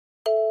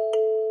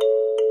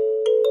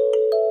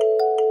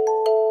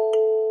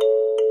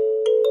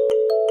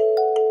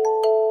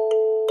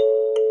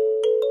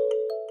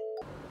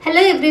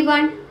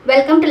everyone,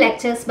 welcome to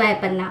Lectures by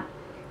Aparna.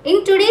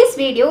 In today's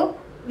video,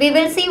 we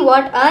will see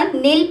what a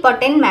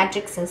nilpotent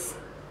matrix is.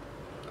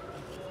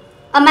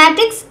 A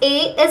matrix A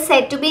is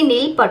said to be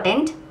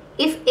nilpotent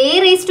if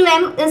A raised to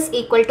m is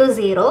equal to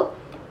 0,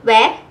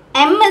 where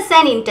m is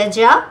an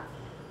integer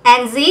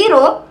and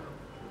 0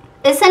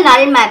 is a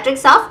null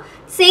matrix of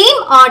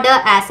same order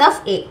as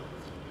of A.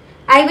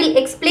 I will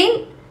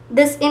explain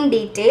this in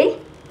detail.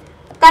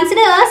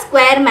 Consider a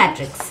square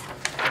matrix.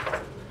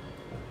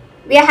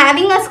 We are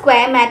having a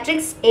square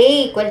matrix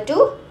A equal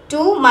to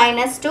 2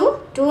 minus 2,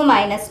 2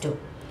 minus 2.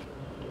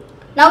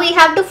 Now we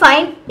have to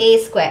find A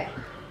square.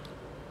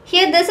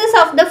 Here this is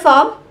of the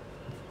form,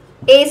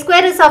 A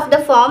square is of the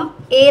form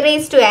A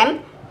raised to m,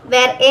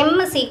 where m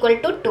is equal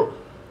to 2.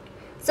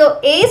 So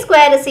A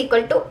square is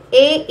equal to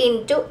A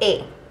into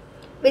A,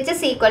 which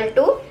is equal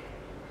to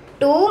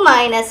 2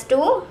 minus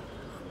 2,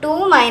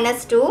 2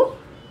 minus 2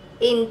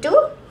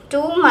 into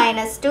 2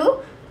 minus 2,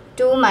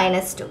 2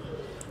 minus 2.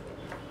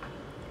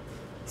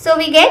 So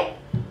we get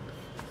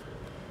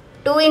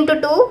 2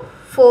 into 2,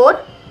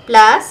 4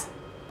 plus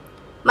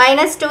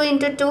minus 2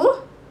 into 2,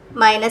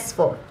 minus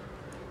 4.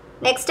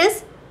 Next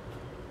is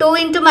 2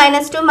 into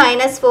minus 2,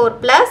 minus 4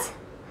 plus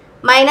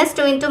minus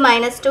 2 into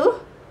minus 2,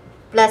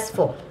 plus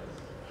 4.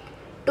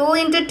 2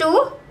 into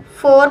 2,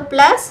 4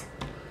 plus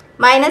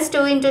minus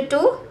 2 into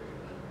 2,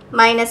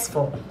 minus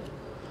 4.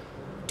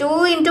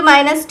 2 into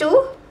minus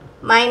 2,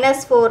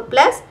 minus 4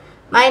 plus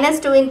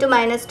minus 2 into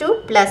minus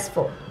 2, plus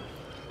 4.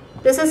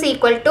 This is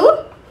equal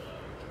to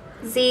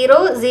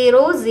 0,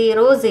 0,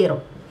 0,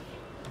 0.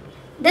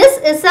 This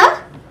is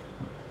a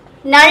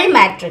null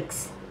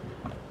matrix.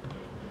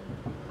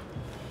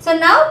 So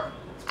now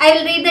I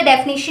will read the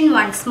definition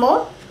once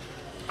more.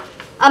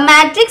 A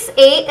matrix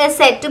A is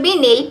said to be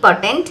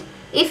nilpotent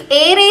if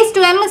A raised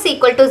to m is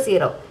equal to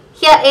 0.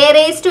 Here A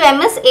raised to m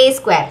is A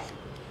square,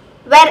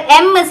 where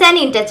m is an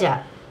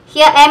integer.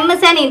 Here m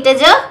is an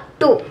integer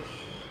 2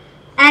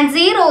 and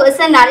 0 is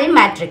a null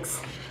matrix.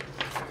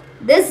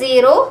 This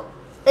 0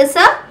 is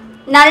a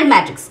null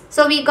matrix.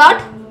 So we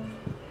got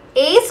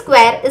A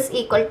square is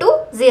equal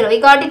to 0. We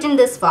got it in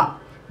this form,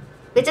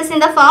 which is in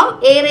the form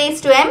A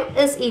raised to m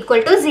is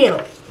equal to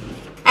 0.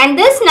 And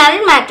this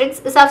null matrix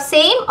is of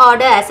same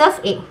order as of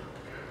A.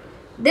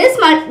 This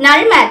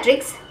null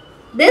matrix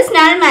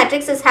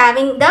is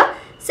having the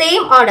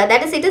same order,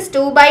 that is, it is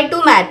 2 by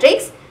 2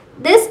 matrix.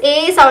 This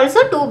A is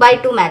also 2 by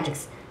 2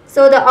 matrix.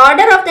 So the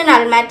order of the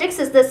null matrix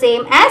is the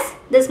same as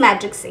this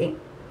matrix A.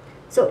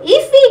 So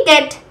if we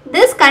get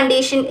this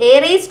condition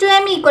A raised to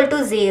m equal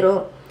to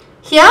 0,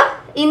 here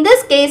in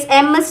this case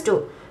m is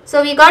 2.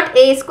 So we got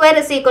A square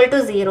is equal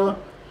to 0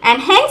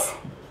 and hence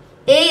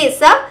A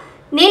is a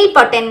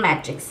nilpotent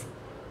matrix.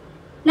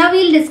 Now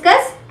we will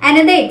discuss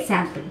another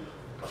example.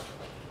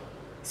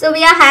 So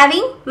we are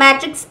having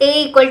matrix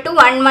A equal to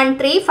 1, 1,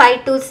 3,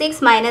 5, 2,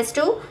 6, minus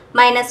 2,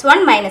 minus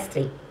 1, minus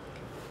 3.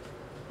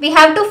 We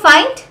have to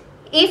find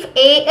if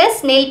A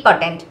is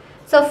nilpotent.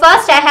 So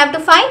first I have to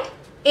find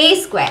A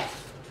square.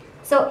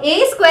 So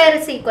A square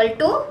is equal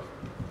to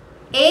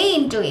A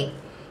into A,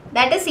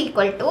 that is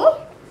equal to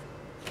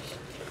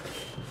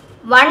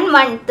 1,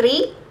 1,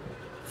 3,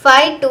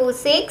 5, 2,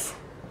 6,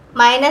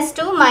 minus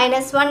 2,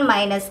 minus 1,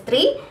 minus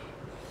 3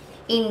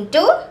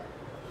 into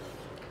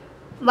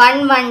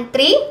 1, 1,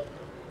 3,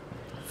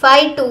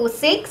 5, 2,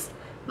 6,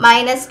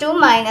 minus 2,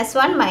 minus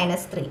 1,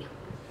 minus 3.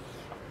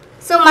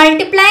 So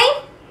multiplying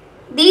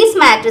these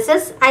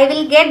matrices, I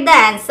will get the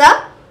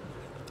answer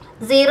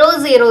 0,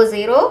 0,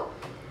 0,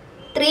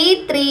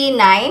 3, 3,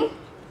 9,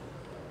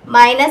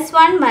 minus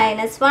 1,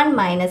 minus 1,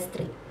 minus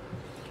 3.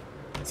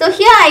 So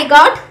here I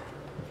got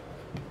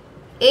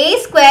A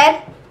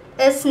square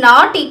is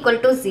not equal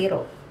to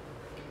 0.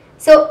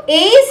 So A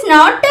is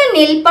not a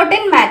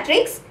nilpotent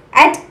matrix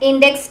at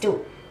index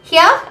 2.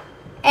 Here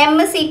m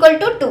is equal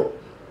to 2,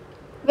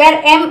 where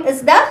m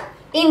is the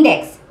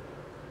index.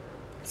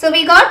 So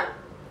we got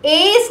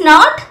A is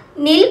not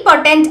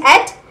nilpotent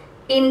at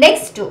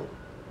index 2.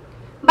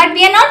 But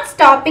we are not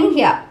stopping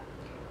here.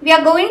 We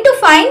are going to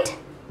find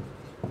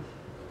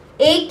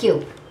A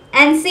cube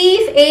and see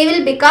if A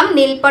will become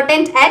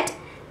nilpotent at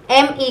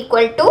m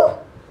equal to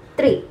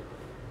 3.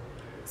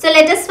 So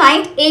let us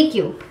find A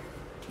cube.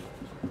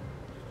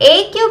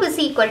 A cube is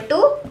equal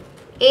to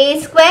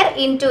A square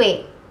into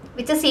A,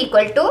 which is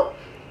equal to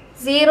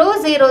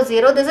 0, 0,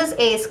 0, this is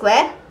A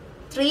square,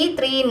 3,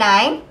 3,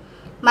 9,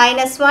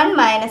 minus 1,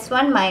 minus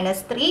 1,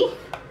 minus 3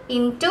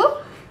 into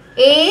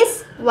A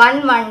is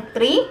 1, 1,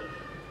 3,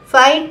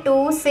 5,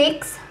 2,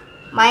 6,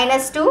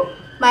 minus 2,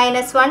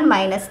 minus 1,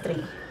 minus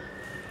 3.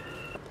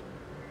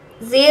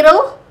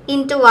 0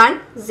 into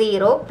 1,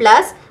 0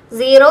 plus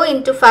 0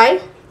 into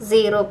 5,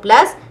 0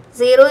 plus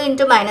 0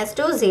 into minus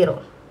 2,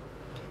 0.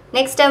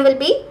 Next term will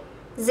be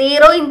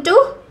 0 into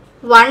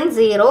 1,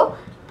 0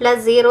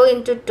 plus 0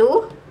 into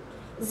 2,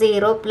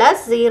 0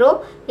 plus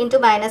 0 into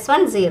minus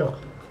 1, 0.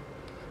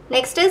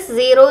 Next is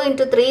 0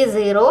 into 3,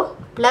 0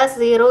 plus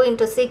 0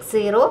 into 6,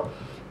 0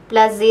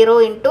 plus 0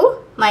 into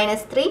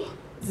minus 3,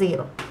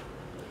 0.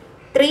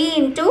 3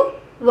 into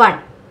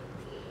 1,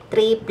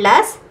 3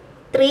 plus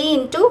 3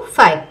 into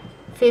 5,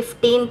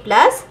 15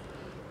 plus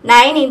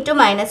 9 into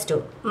minus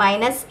 2,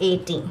 minus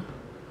 18.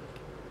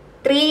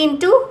 3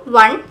 into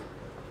 1,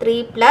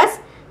 3 plus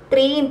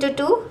 3 into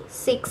 2,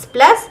 6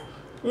 plus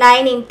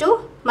 9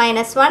 into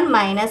minus 1,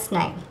 minus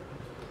 9.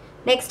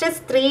 Next is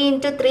 3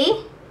 into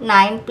 3,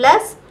 9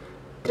 plus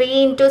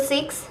 3 into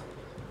 6,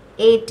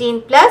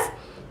 18 plus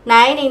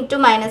 9 into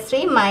minus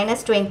 3,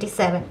 minus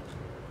 27.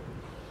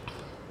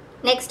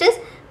 Next is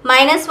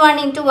minus 1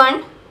 into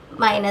 1,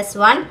 minus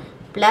 1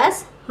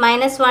 plus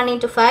minus 1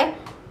 into 5,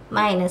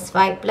 minus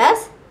 5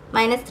 plus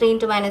minus 3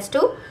 into minus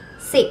 2,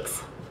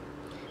 6.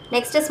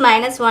 Next is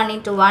minus 1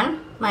 into 1,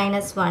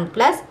 minus 1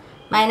 plus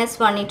minus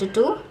 1 into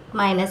 2,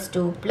 minus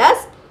 2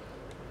 plus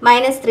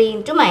minus 3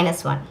 into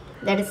minus 1,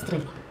 that is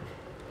 3.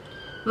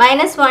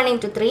 Minus 1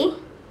 into 3,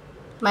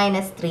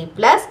 minus 3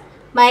 plus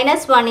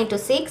minus 1 into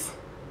 6,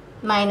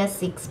 minus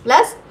 6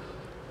 plus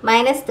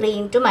minus 3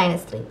 into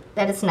minus 3,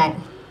 that is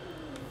 9.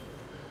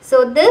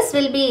 So this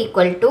will be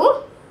equal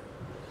to,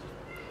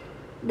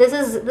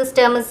 this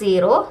term is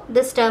 0,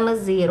 this term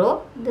is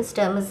 0, this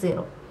term is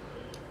 0.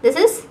 This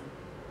is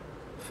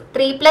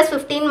 3 plus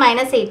 15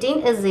 minus 18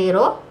 is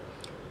 0,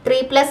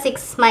 3 plus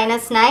 6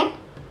 minus 9,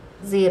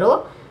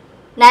 0,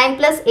 9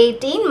 plus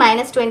 18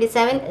 minus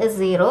 27 is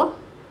 0,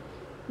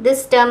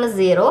 this term is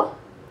 0,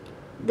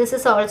 this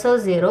is also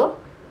 0,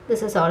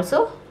 this is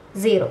also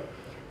 0.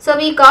 So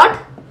we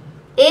got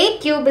a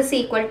cube is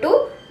equal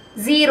to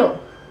 0.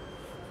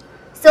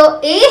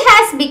 So A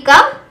has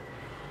become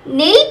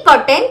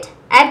nilpotent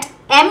at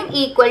m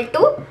equal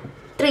to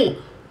 3.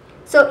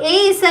 So A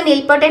is a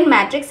nilpotent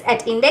matrix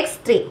at index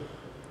 3.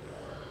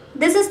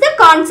 This is the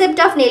concept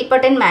of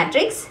nilpotent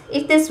matrix.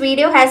 If this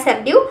video has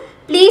helped you,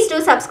 please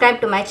do subscribe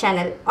to my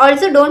channel.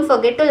 Also don't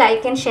forget to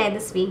like and share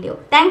this video.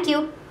 Thank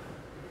you.